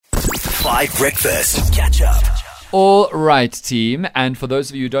5 Breakfast. Catch up. All right, team. And for those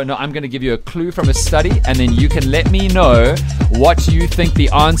of you who don't know, I'm going to give you a clue from a study, and then you can let me know what you think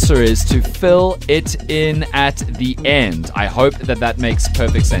the answer is to fill it in at the end. I hope that makes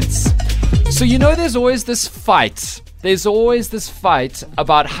perfect sense. So, there's always this fight. There's always this fight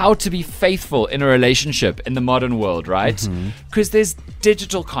about how to be faithful in a relationship in the modern world, right? Because there's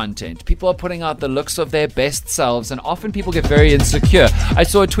digital content. People are putting out the looks of their best selves, and often people get very insecure. I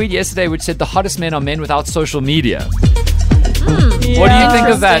saw a tweet yesterday which said the hottest men are men without social media. What do you think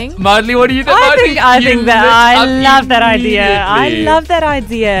of that? Madly, what do you think? I love that idea. I love that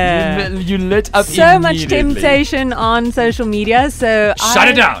idea. You lit up so much temptation on social media, so shut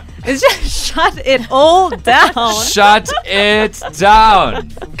it down. It's just shut it all down. Shut it down.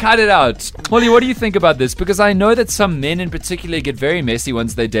 Cut it out. Holly, what do you think about this? Because I know that some men in particular get very messy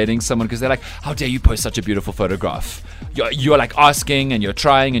once they're dating someone because they're like, how dare you post such a beautiful photograph? You're like asking and you're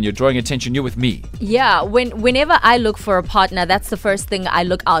trying and you're drawing attention. You're with me. Yeah, whenever I look for a partner, that's the first thing I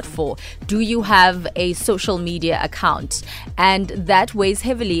look out for. Do you have a social media account? And that weighs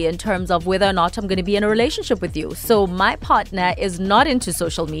heavily in terms of whether or not I'm going to be in a relationship with you. So my partner is not into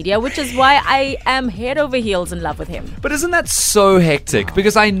social media, which is why I am head over heels in love with him. But isn't that so hectic?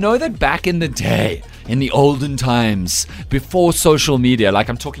 Because I know that back in the day, in the olden times, before social media, like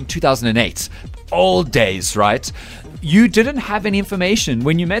I'm talking 2008, old days, right? You didn't have any information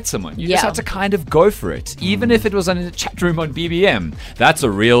when you met someone. You just had to kind of go for it. Even if it was in a chat room on BBM. That's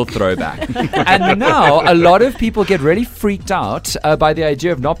a real throwback. And now a lot of people get really freaked out by the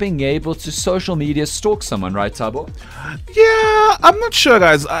idea of not being able to social media stalk someone, right, Tabo? Yeah, I'm not sure,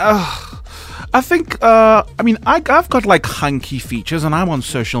 guys. I think, I've got like hunky features and I'm on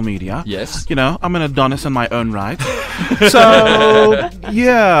social media. Yes. I'm an Adonis in my own right. So,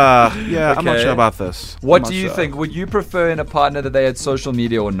 yeah, I'm not sure about this. What do you think? Would you prefer in a partner that they had social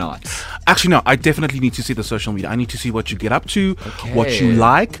media or not? Actually, no, I definitely need to see the social media. I need to see what you get up to, what you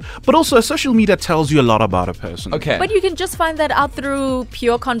like. But also, social media tells you a lot about a person. Okay. But you can just find that out through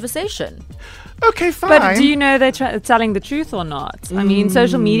pure conversation. Okay, fine. But do you know they're telling the truth or not? I mean,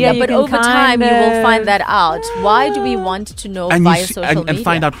 social media, but over time you will find that out. Why do we want to know via social media? And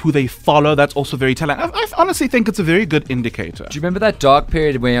find out who they follow. That's also very telling. I honestly think it's a very good indicator. Do you remember that dark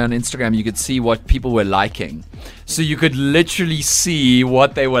period where on Instagram you could see what people were liking? So you could literally see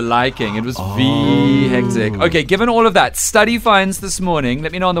what they were liking. It was very hectic. Okay, given all of that, study finds this morning,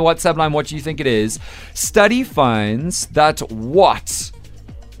 let me know on the WhatsApp line what you think it is. Study finds that what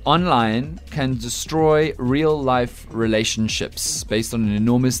online can destroy real-life relationships based on an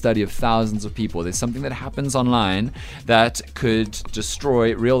enormous study of thousands of people. There's something that happens online that could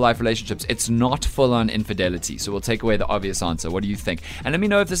destroy real-life relationships. It's not full-on infidelity, so we'll take away the obvious answer. What do you think? And let me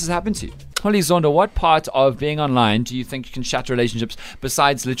know if this has happened to you. Holly Zonda, what part of being online do you think can shatter relationships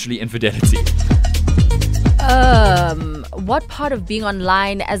besides literally infidelity? What part of being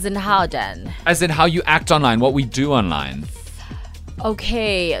online, as in how, Dan? As in how you act online, what we do online.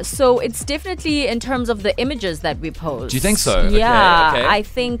 Okay, so it's definitely in terms of the images that we post. Do you think so? Yeah, okay. I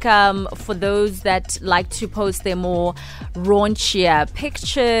think for those that like to post their more raunchier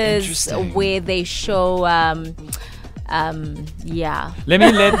pictures where they show, yeah. Let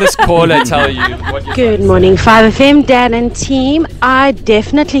me let this caller tell you what you're Good morning, 5FM, Dan and team. I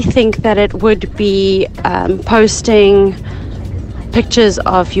definitely think that it would be posting pictures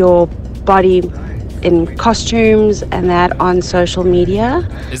of your body in costumes and that on social media.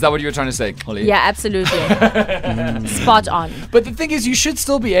 Is that what you were trying to say, Holly? Yeah, absolutely. Spot on. But the thing is, you should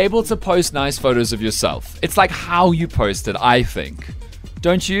still be able to post nice photos of yourself. It's like how you post it, I think.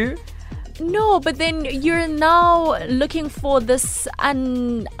 Don't you? No, but then you're now looking for this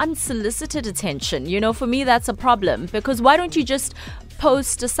unsolicited attention. For me, that's a problem. Because why don't you just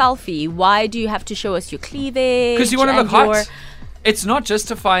post a selfie? Why do you have to show us your cleavage? Because you want to look hot. It's not just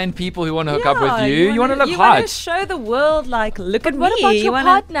to find people who want to hook up with you. You want to look hot. You want to show the world, like, look at me. What about your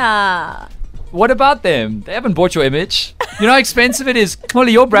partner? What about them? They haven't bought your image. You know how expensive it is?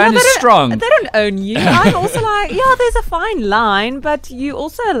 Holly, your brand is strong. They don't own you. I'm also like, yeah, there's a fine line, but you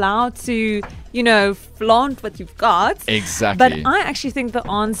also allowed to, flaunt what you've got. Exactly. But I actually think the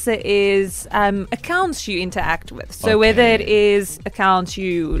answer is accounts you interact with. So whether it is accounts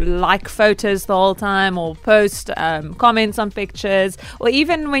you like photos the whole time or post comments on pictures, or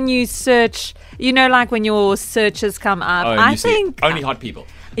even when you search, like when your searches come up, I think only hot people.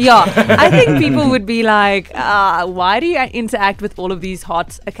 Yeah, I think people would be like, why do you interact with all of these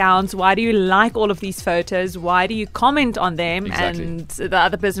hot accounts? Why do you like all of these photos? Why do you comment on them? Exactly. And the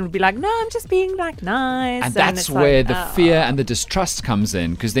other person would be like, no, I'm just being like nice. And that's it's where like, the fear and the distrust comes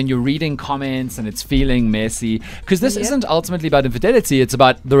in, because then you're reading comments and it's feeling messy. Because this isn't ultimately about infidelity, it's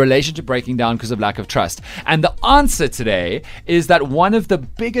about the relationship breaking down because of lack of trust. And the answer today is that one of the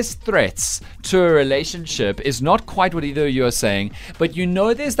biggest threats to a relationship is not quite what either of you are saying, but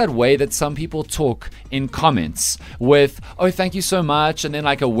there's that way that some people talk in comments with, oh, thank you so much, and then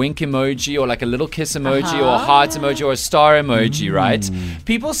like a wink emoji or like a little kiss emoji or a heart emoji or a star emoji, right?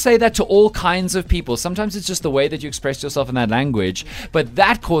 People say that to all kinds of people. Sometimes it's just the way that you express yourself in that language, but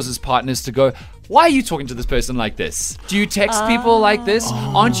that causes partners to go, why are you talking to this person like this? Do you text people like this?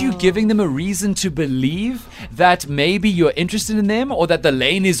 Aren't you giving them a reason to believe that maybe you're interested in them, or that the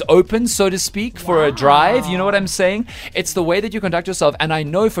lane is open, so to speak, for a drive? You know what I'm saying? It's the way that you conduct yourself. And I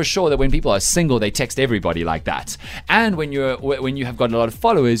know for sure that when people are single, they text everybody like that. And when you have got a lot of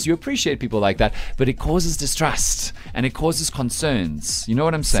followers, you appreciate people like that. But it causes distrust and it causes concerns. You know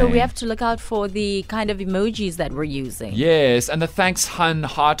what I'm saying? So we have to look out for the kind of emojis that we're using. Yes, and the thanks, hun,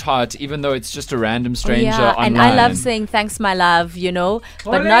 heart, even though it's just a random stranger online. And I love saying thanks, my love,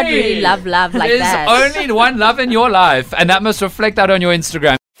 but not really love like There's that. There's only one love in your life, and that must reflect out on your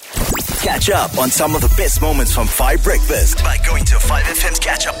Instagram. Catch up on some of the best moments from 5 Breakfast by going to 5FM's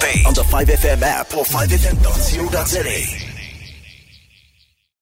catch-up page on the 5FM app or 5FM.co.za.